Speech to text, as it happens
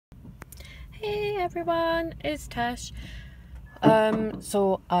Hey everyone, it's Tash.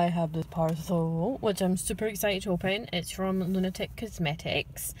 So I have this parcel which I'm super excited to open. It's from Lunatick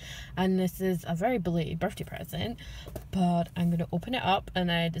Cosmetics and this is a very belated birthday present, but I'm going to open it up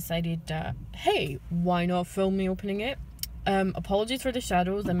and I decided that, hey, why not film me opening it? Apologies for the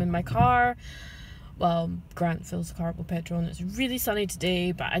shadows, I'm in my car. Well, Grant fills the car up with petrol and it's really sunny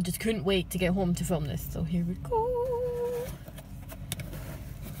today, but I just couldn't wait to get home to film this, so here we go.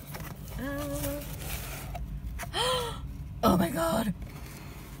 Oh my god,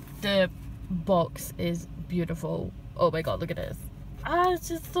 the box is beautiful. Oh my god, look at this. It's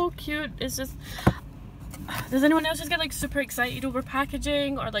just so cute. It's just, does anyone else just get like super excited over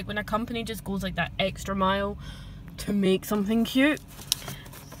packaging, or like when a company just goes like that extra mile to make something cute?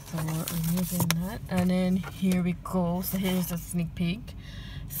 So we're moving that, and then here we go. So here's a sneak peek.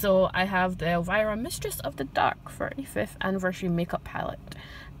 So I have the Elvira Mistress of the Dark 35th anniversary makeup palette,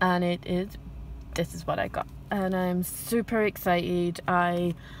 and this is what I got, and I'm super excited.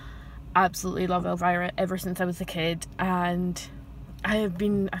 I absolutely love Elvira ever since I was a kid, and I have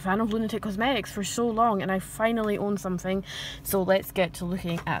been a fan of Lunatick Cosmetics for so long, and I finally own something. So let's get to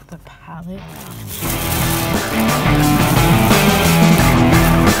looking at the palette.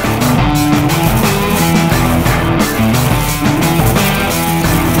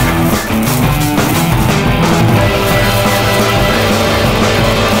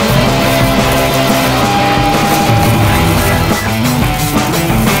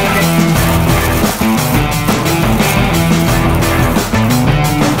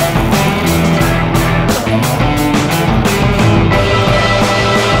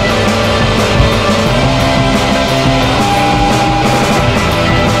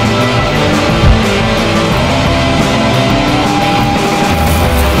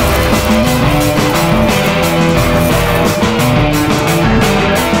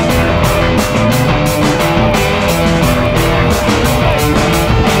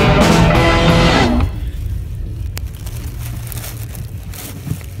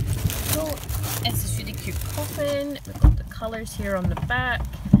 It's this really cute coffin. We've got the colours here on the back.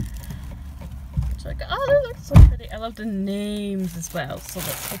 So like, oh, they look so pretty. I love the names as well. So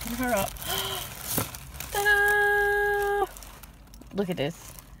let's open her up. Ta-da! Look at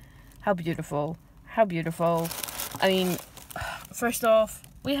this. How beautiful. How beautiful. I mean, first off,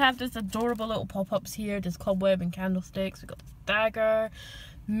 we have this adorable little pop-ups here. There's cobweb and candlesticks. We've got the dagger,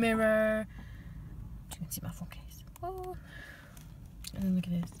 mirror. You can see my phone case. Oh. And then look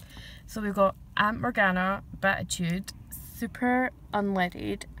at this. So we've got Aunt Morgana, Beatitude, Super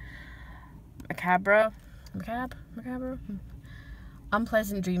Unleaded, Macabre,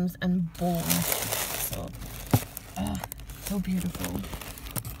 Unpleasant Dreams, and Bone. So, so beautiful.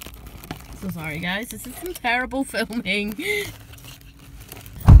 So sorry guys, this is some terrible filming.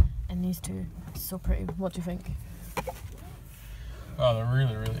 And these two, so pretty. What do you think? Oh, they're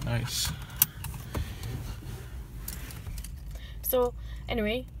really, really nice. So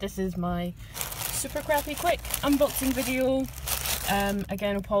anyway, this is my super crappy quick unboxing video.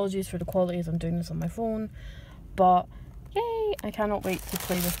 Again, apologies for the quality as I'm doing this on my phone, but yay, I cannot wait to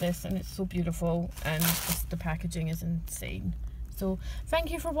play with this, and it's so beautiful, and just the packaging is insane. So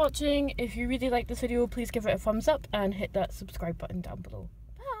thank you for watching. If you really like this video, please give it a thumbs up and hit that subscribe button down below.